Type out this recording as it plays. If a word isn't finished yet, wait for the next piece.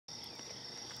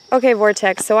Okay,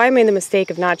 Vortex, so I made the mistake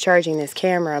of not charging this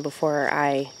camera before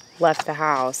I left the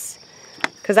house,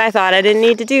 because I thought I didn't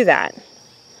need to do that.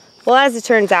 Well, as it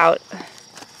turns out,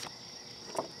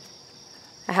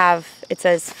 it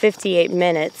says 58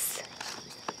 minutes.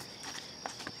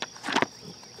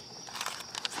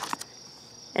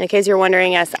 And in case you're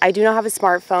wondering, yes, I do not have a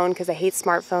smartphone because I hate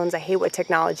smartphones. I hate what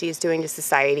technology is doing to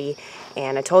society.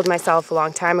 And I told myself a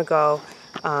long time ago,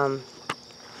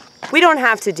 we don't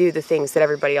have to do the things that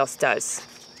everybody else does.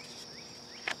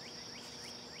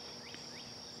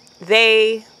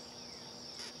 They,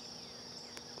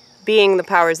 being the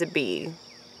powers that be,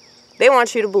 they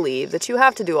want you to believe that you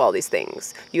have to do all these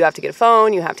things. You have to get a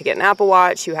phone, you have to get an Apple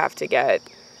Watch, you have to get,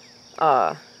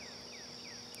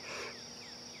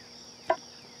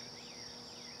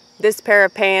 this pair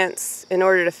of pants in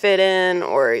order to fit in,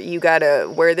 or you gotta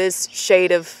wear this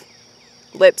shade of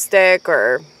lipstick,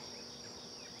 or...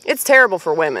 It's terrible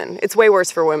for women. It's way worse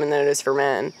for women than it is for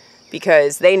men,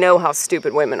 because they know how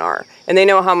stupid women are, and they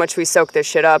know how much we soak this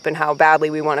shit up and how badly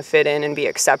we want to fit in and be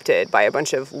accepted by a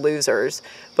bunch of losers.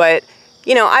 But,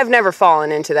 you know, I've never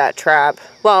fallen into that trap.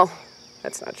 Well,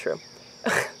 that's not true.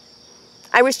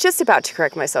 I was just about to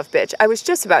correct myself, bitch. I was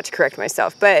just about to correct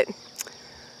myself, but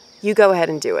you go ahead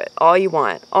and do it. All you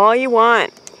want. All you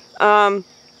want. Yeah,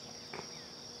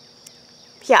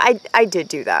 I did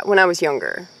do that when I was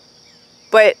younger.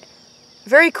 But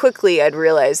very quickly I'd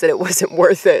realize that it wasn't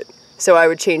worth it. So I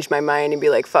would change my mind and be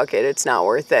like, fuck it, it's not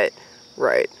worth it.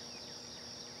 Right.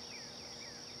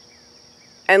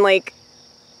 And like,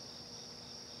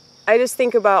 I just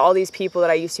think about all these people that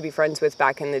I used to be friends with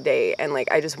back in the day, and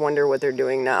like, I just wonder what they're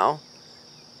doing now.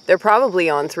 They're probably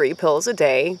on 3 pills a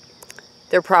day.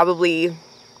 They're probably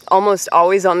almost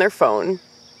always on their phone.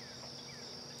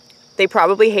 They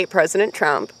probably hate President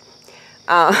Trump.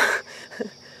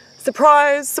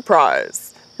 Surprise,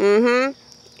 surprise. And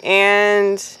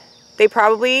they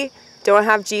probably don't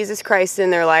have Jesus Christ in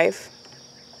their life.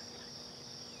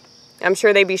 I'm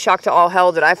sure they'd be shocked to all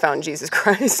hell that I found Jesus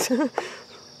Christ.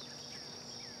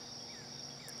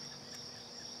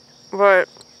 But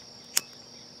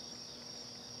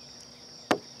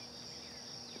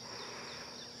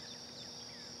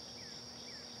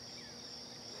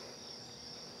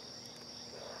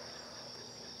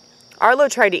Arlo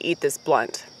tried to eat this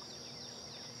blunt.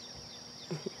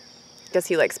 Guess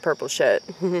he likes purple shit.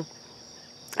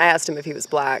 I asked him if he was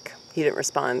black. He didn't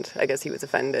respond. I guess he was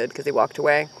offended because he walked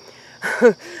away.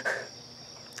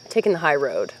 Taking the high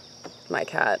road, my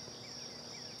cat.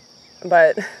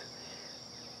 But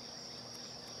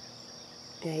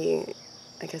yeah,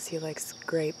 I guess he likes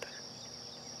grape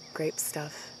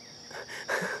stuff.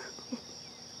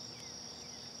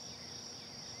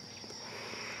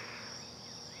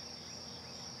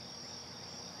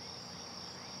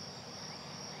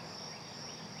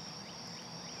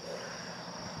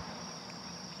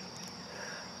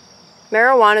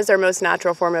 Marijuana is our most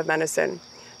natural form of medicine.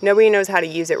 Nobody knows how to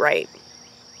use it right.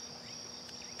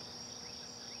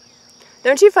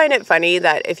 Don't you find it funny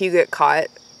that if you get caught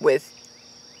with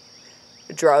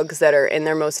drugs that are in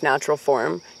their most natural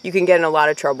form, you can get in a lot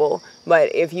of trouble,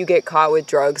 but if you get caught with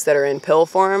drugs that are in pill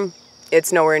form,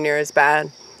 it's nowhere near as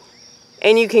bad.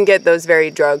 And you can get those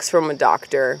very drugs from a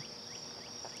doctor.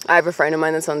 I have a friend of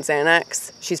mine that's on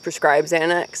Xanax. She's prescribed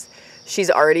Xanax.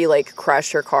 She's already, like,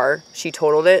 crashed her car. She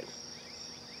totaled it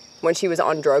when she was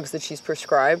on drugs that she's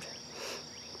prescribed.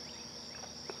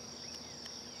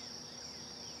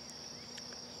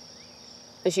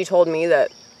 And she told me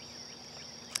that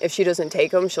if she doesn't take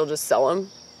them, she'll just sell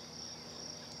them.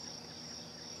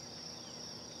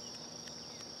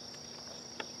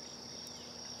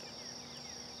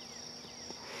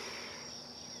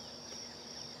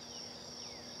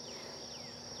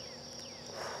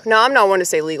 Now, I'm not one to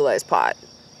say legalize pot,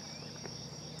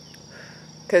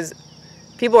 because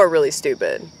people are really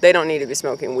stupid. They don't need to be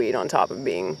smoking weed on top of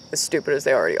being as stupid as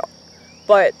they already are.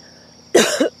 But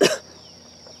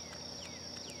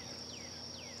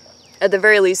at the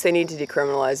very least, they need to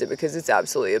decriminalize it, because it's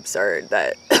absolutely absurd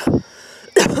that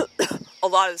a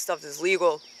lot of the stuff is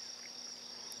legal.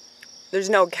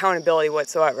 There's no accountability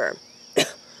whatsoever.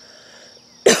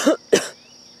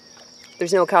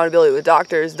 There's no accountability with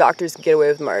doctors. Doctors can get away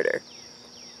with murder.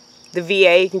 The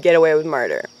VA can get away with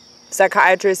murder.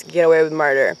 Psychiatrists can get away with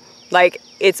murder. Like,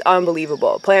 it's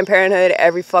unbelievable. Planned Parenthood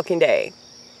every fucking day.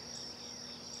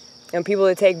 And people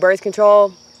that take birth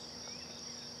control,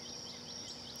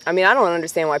 I mean, I don't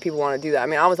understand why people want to do that. I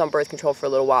mean, I was on birth control for a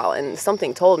little while, and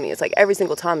something told me, it's like every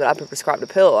single time that I've been prescribed a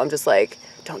pill, I'm just like,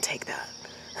 don't take that.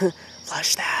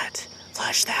 Flush that.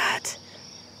 Flush that.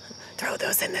 Throw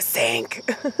those in the sink.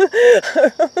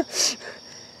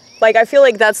 Like, I feel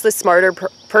like that's the smarter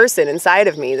person inside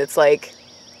of me that's like,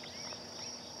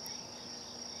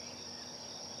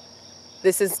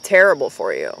 this is terrible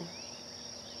for you.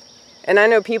 And I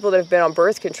know people that have been on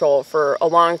birth control for a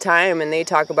long time, and they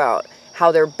talk about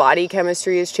how their body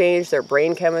chemistry has changed, their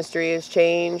brain chemistry has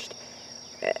changed.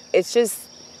 It's just,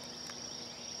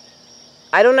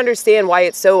 I don't understand why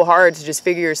it's so hard to just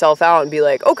figure yourself out and be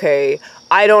like, okay,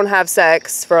 I don't have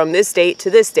sex from this date to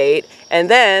this date, and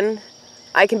then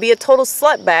I can be a total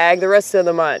slut bag the rest of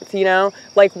the month, you know?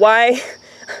 Like, why?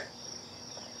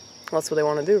 That's what they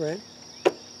want to do, right?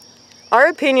 Our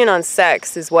opinion on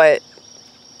sex is what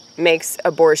makes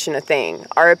abortion a thing.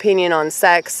 Our opinion on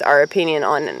sex, our opinion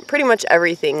on pretty much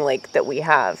everything like that we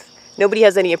have. Nobody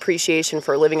has any appreciation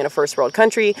for living in a first world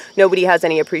country. Nobody has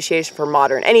any appreciation for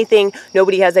modern anything.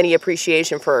 Nobody has any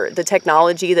appreciation for the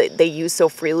technology that they use so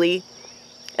freely.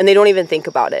 And they don't even think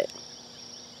about it.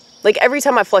 Like, every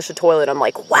time I flush a toilet, I'm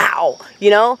like, wow, you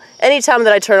know? Anytime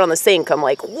that I turn on the sink, I'm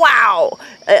like, wow.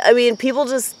 I mean, people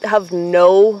just have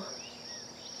no,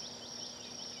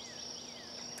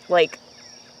 like,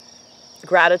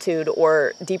 gratitude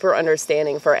or deeper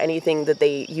understanding for anything that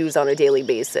they use on a daily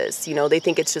basis. You know, they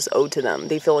think it's just owed to them.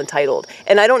 They feel entitled.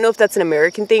 And I don't know if that's an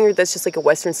American thing or that's just like a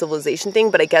Western civilization thing,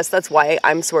 but I guess that's why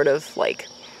I'm sort of like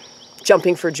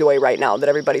jumping for joy right now that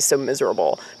everybody's so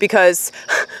miserable, because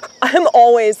I'm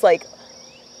always like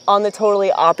on the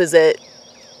totally opposite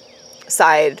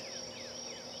side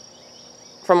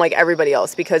from like everybody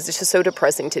else, because it's just so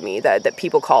depressing to me that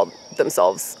people call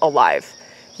themselves alive,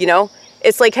 you know?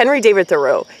 It's like Henry David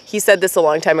Thoreau. He said this a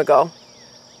long time ago,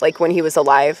 like when he was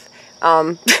alive.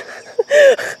 He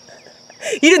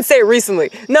didn't say it recently.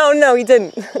 No, he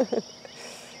didn't.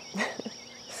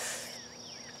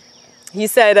 He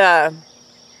said,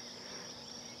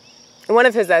 in one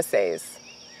of his essays,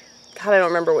 God, I don't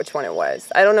remember which one it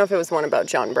was. I don't know if it was one about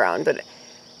John Brown, but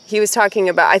he was talking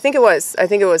about, I think it was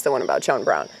the one about John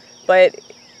Brown. But,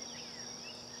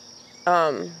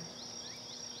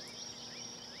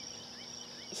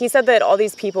 he said that all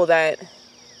these people that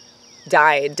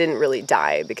died didn't really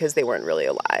die because they weren't really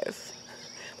alive.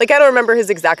 Like, I don't remember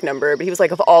his exact number, but he was like,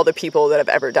 of all the people that have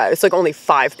ever died, it's like only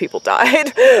 5 people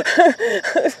died.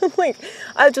 Like,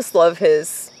 I just love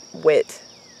his wit.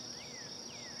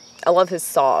 I love his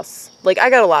sauce. Like, I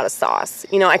got a lot of sauce.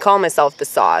 You know, I call myself the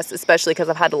sauce, especially because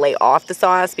I've had to lay off the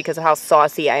sauce because of how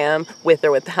saucy I am, with or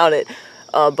without it.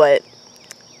 But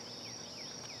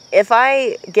if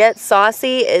I get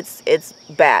saucy, it's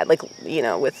bad. Like, you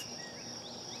know, with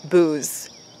booze.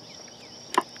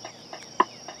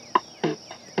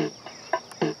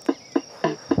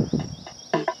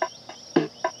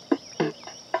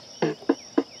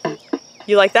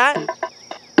 You like that?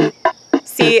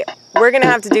 See, we're gonna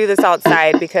have to do this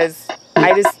outside because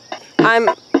I'm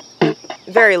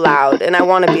very loud and I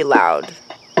want to be loud.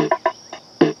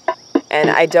 And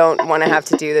I don't want to have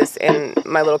to do this in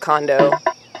my little condo.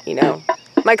 You know,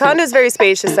 my condo is very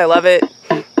spacious. I love it.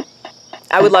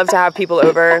 I would love to have people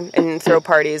over and throw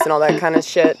parties and all that kind of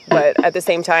shit. But at the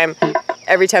same time,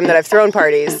 every time that I've thrown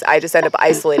parties, I just end up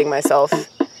isolating myself.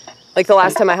 Like the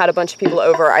last time I had a bunch of people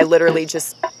over, I literally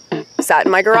just sat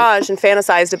in my garage and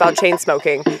fantasized about chain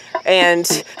smoking.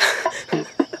 And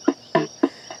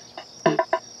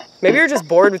maybe you're just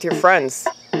bored with your friends.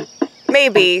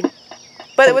 Maybe.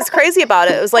 But it was crazy about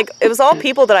it. It was like, it was all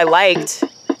people that I liked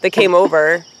that came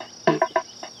over.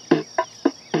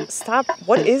 Stop.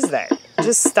 What is that?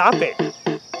 Just stop it.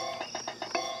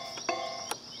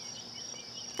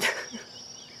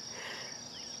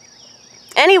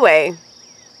 Anyway.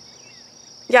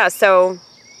 Yeah, so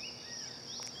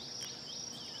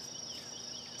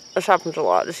this happens a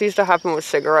lot. This used to happen with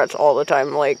cigarettes all the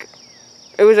time. Like,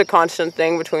 it was a constant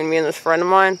thing between me and this friend of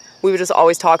mine. We would just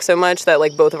always talk so much that,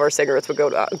 like, both of our cigarettes would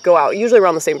go out, usually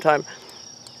around the same time.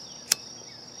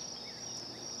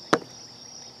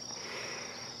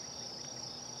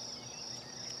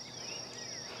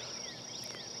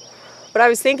 But I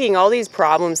was thinking all these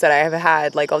problems that I have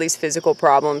had, like all these physical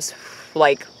problems,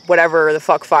 like whatever the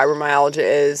fuck fibromyalgia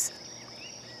is,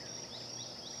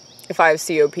 if I have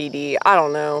COPD, I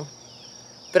don't know.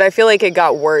 But I feel like it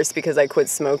got worse because I quit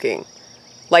smoking.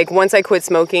 Like, once I quit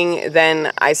smoking,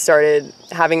 then I started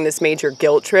having this major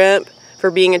guilt trip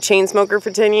for being a chain smoker for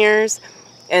 10 years.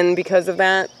 And because of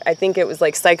that, I think it was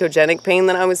like psychogenic pain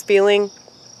that I was feeling,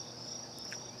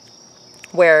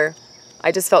 where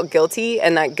I just felt guilty,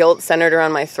 and that guilt centered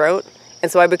around my throat.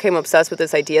 And so I became obsessed with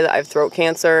this idea that I have throat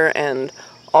cancer and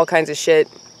all kinds of shit.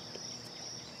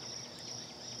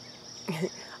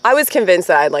 I was convinced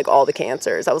that I had, like, all the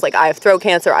cancers. I was like, I have throat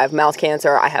cancer, I have mouth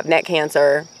cancer, I have neck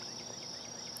cancer,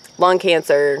 lung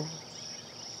cancer,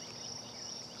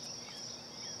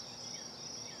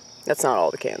 That's not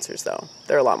all the cancers, though.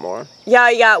 There are a lot more.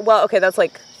 Yeah, well, okay, that's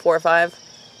like 4 or 5.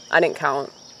 I didn't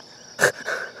count.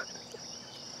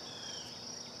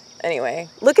 Anyway,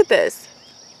 look at this.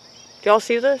 Do y'all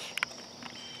see this?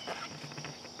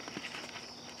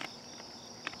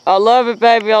 I love it,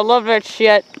 baby. I love that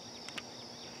shit.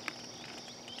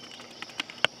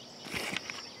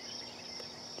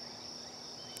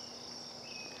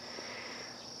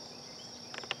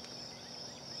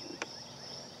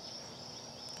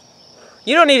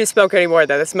 You don't need to smoke anymore,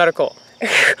 though. That's medical.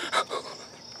 I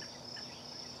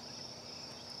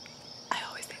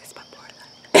always think it's about part of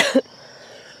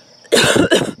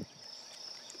that.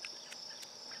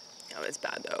 Oh, it's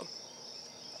bad, though.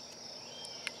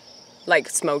 Like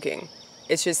smoking.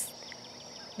 It's just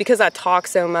because I talk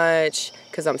so much,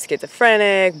 because I'm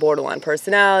schizophrenic, borderline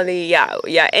personality.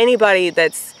 Yeah, anybody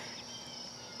that's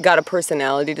got a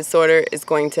personality disorder is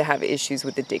going to have issues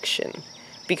with addiction.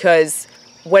 Because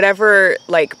whatever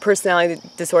like personality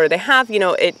disorder they have, you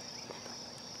know, it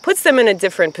puts them in a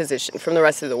different position from the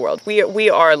rest of the world. We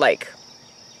are like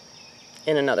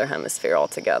in another hemisphere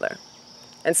altogether.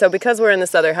 And so because we're in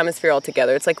this other hemisphere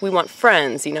altogether, it's like we want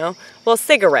friends, you know? Well,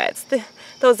 cigarettes,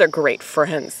 those are great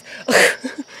friends.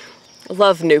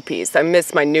 Love Noopies. I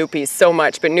miss my Noopies so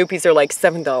much, but Noopies are like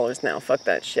 $7 now. Fuck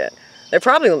that shit. They're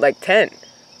probably like 10.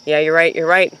 Yeah, you're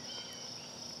right.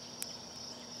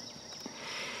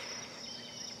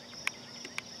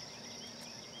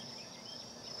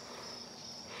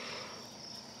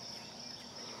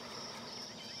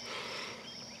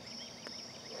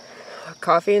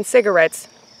 Coffee and cigarettes.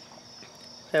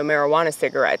 No marijuana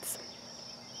cigarettes.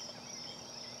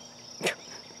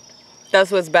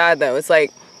 That's what's bad though. It's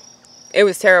like, it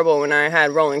was terrible when I had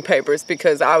rolling papers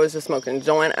because I was just smoking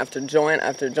joint after joint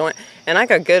after joint. And I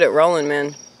got good at rolling,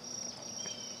 man.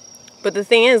 But the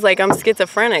thing is, like, I'm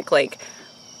schizophrenic. Like,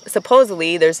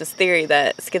 supposedly there's this theory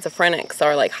that schizophrenics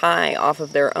are like high off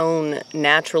of their own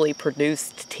naturally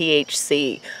produced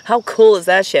THC. How cool is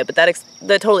that shit? But that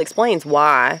totally explains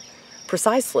why,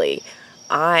 precisely,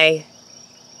 I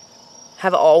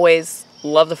have always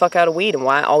loved the fuck out of weed and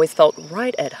why I always felt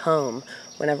right at home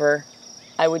whenever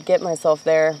I would get myself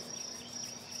there.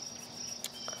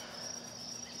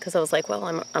 Because I was like, well,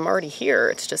 I'm already here.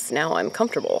 It's just now I'm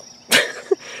comfortable.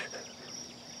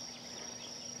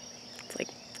 It's like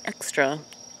extra.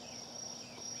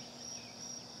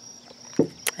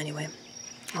 Anyway,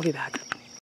 I'll be back.